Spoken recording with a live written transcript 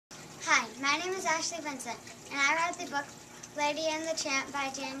Hi, my name is Ashley Vincent, and I read the book Lady and the Tramp by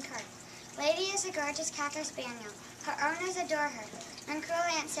Jane Kirk. Lady is a gorgeous Cocker Spaniel. Her owners adore her. When cruel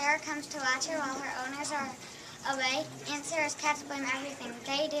Aunt Sarah comes to watch her while her owners are away, Aunt Sarah's cats blame everything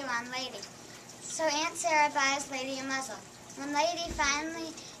they do on Lady. So Aunt Sarah buys Lady a muzzle. When Lady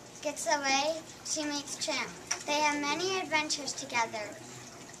finally gets away, she meets Tramp. They have many adventures together.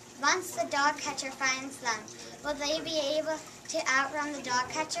 Once the dog catcher finds them, will they be able to outrun the dog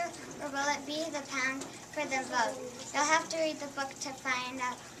catcher, or will it be the pound for them both? You'll have to read the book to find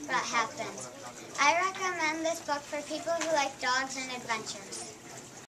out what happens. I recommend this book for people who like dogs and adventures.